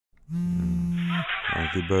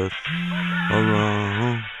the best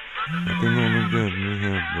around. Nothing gonna get me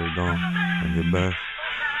ever down. I'm the best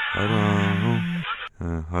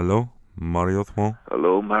around. Hello, Mario's phone.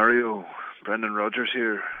 Hello, Mario. Brendan Rodgers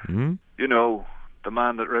here. You know, the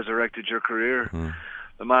man that resurrected your career.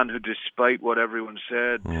 The man who, despite what everyone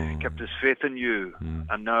said, kept his faith in you.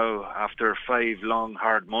 And now, after 5 long,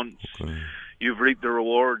 hard months, you've reaped the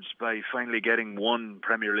rewards by finally getting 1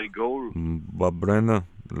 Premier League goal. But Brendan,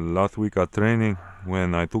 last week at training,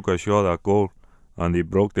 when I took a shot at goal and it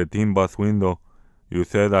broke the team bus window, you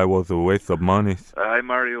said I was a waste of money. Aye,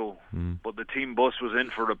 Mario. But the team bus was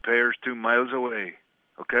in for repairs 2 miles away.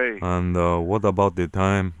 Okay. And what about the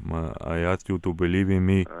time I asked you to believe in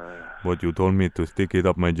me, but you told me to stick it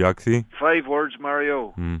up my jacksie? 5 words,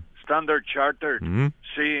 Mario. Standard Chartered.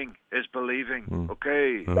 Seeing is believing.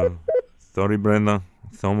 Okay. Sorry, Brendan.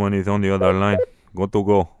 Someone is on the other line. Got to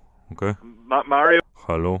go. Okay? Mario.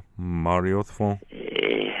 Hello, Mario's phone.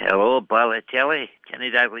 Hello, Balotelli.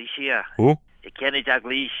 Kenny Dalglish here. Who? Kenny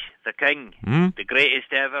Dalglish, the king. The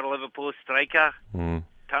greatest ever Liverpool striker.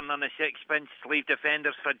 Turn on the sixpence, leave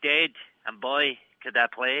defenders for dead. And boy, could I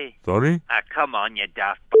play. Sorry? Come on, you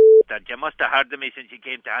daft bastard. You must have heard of me since you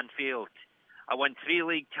came to Anfield. I won 3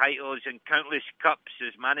 league titles and countless cups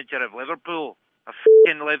as manager of Liverpool. A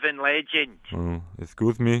f***ing living legend.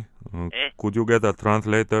 Excuse me. Could you get a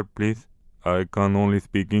translator, please? I can only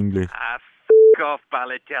speak English. F*** off,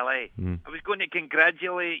 Balotelli. I was going to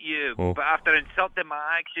congratulate you, but after insulting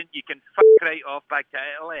my accent, you can f*** right off back to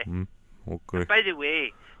Italy. Okay. By the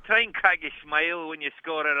way, try and crack a smile when you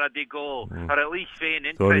score a ruddy goal, or at least feign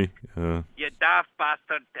interest. Sorry. You daft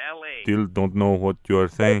bastard, Telly. Still don't know what you are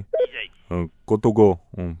saying. Got to go.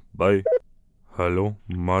 Bye. Hello,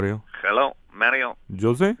 Mario. Hello, Mario.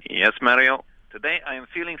 Jose? Yes, Mario. Today I am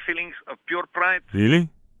feeling feelings of pure pride. Really?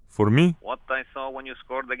 For me? What I saw when you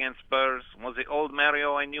scored against Spurs was the old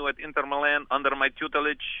Mario I knew at Inter Milan under my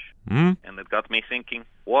tutelage. And it got me thinking,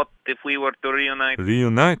 what if we were to reunite?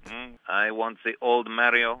 Reunite? I want the old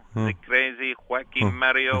Mario, the crazy, wacky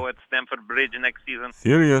Mario at Stamford Bridge next season.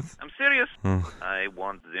 Serious? I'm serious. I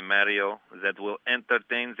want the Mario that will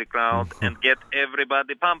entertain the crowd and get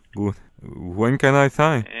everybody pumped. Good. When can I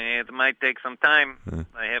sign? It might take some time.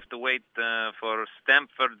 I have to wait for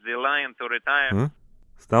Stamford the Lion to retire.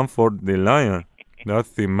 Stamford the Lion?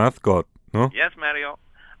 That's the mascot, no? Yes, Mario.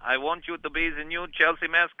 I want you to be the new Chelsea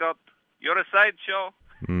mascot. You're a sideshow.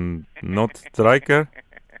 Not striker?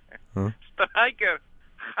 Striker?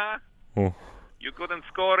 Ha! Oh. You couldn't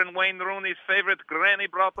score in Wayne Rooney's favorite granny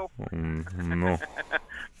brothel? No.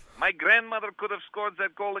 My grandmother could have scored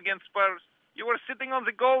that goal against Spurs. You were sitting on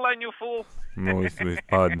the goal line, you fool. No, it's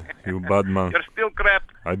bad. You bad man. You're still crap.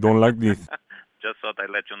 I don't like this. Just thought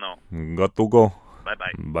I'd let you know. Got to go.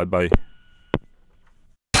 Bye-bye. Bye-bye.